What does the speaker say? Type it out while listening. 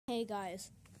Hey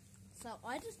guys, so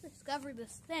I just discovered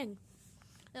this thing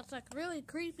that's like really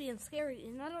creepy and scary,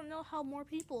 and I don't know how more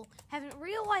people haven't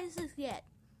realized this yet.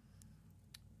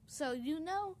 So you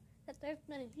know that there's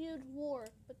been a huge war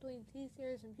between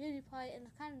T-Series and PewDiePie, and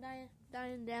it's kind of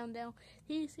dying down now.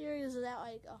 T-Series is at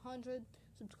like 100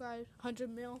 subscribers,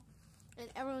 100 mil, and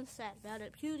everyone's sad about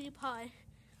it. PewDiePie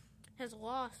has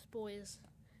lost, boys.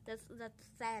 That's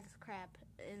sad as crap,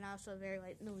 and also very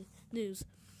like news.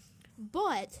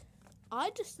 But I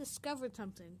just discovered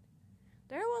something.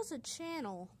 There was a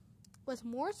channel with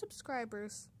more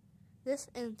subscribers this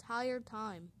entire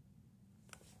time.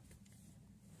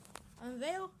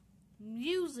 Unveil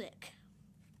Music.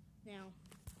 Now,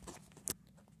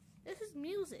 this is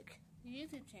Music, the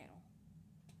YouTube channel.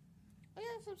 Look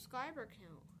at the subscriber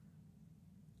count.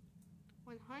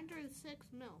 106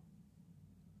 mil.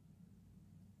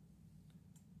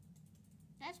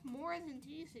 That's more than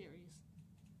T-Series.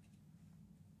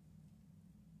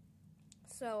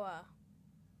 So,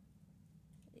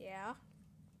 yeah.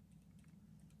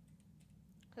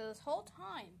 So this whole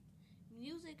time,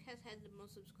 Music has had the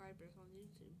most subscribers on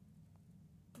YouTube.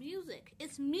 Music!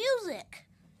 It's Music!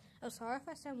 Oh, sorry if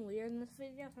I sound weird in this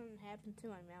video. Something happened to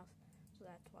my mouth, so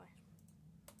that's why.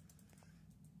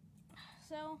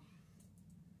 So,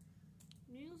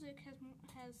 Music has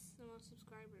the most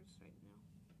subscribers right now.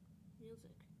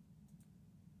 Music.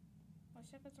 Why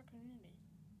check out our community?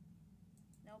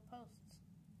 No posts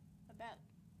about.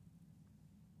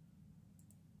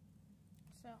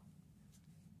 So,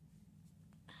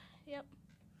 yep.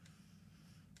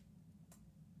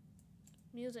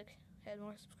 Music had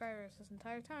more subscribers this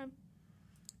entire time.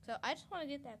 So I just want to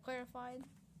get that clarified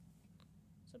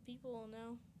so people will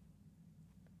know.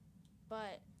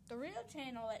 But the real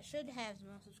channel that should have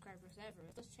the most subscribers ever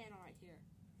is this channel right here.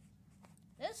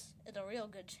 This is a real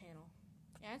good channel.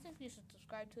 And I think you should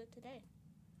subscribe to it today.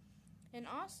 And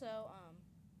also,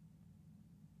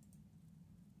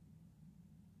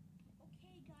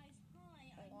 okay, guys,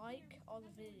 hi. like all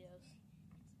the videos.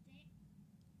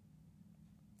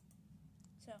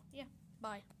 So, yeah,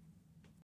 bye.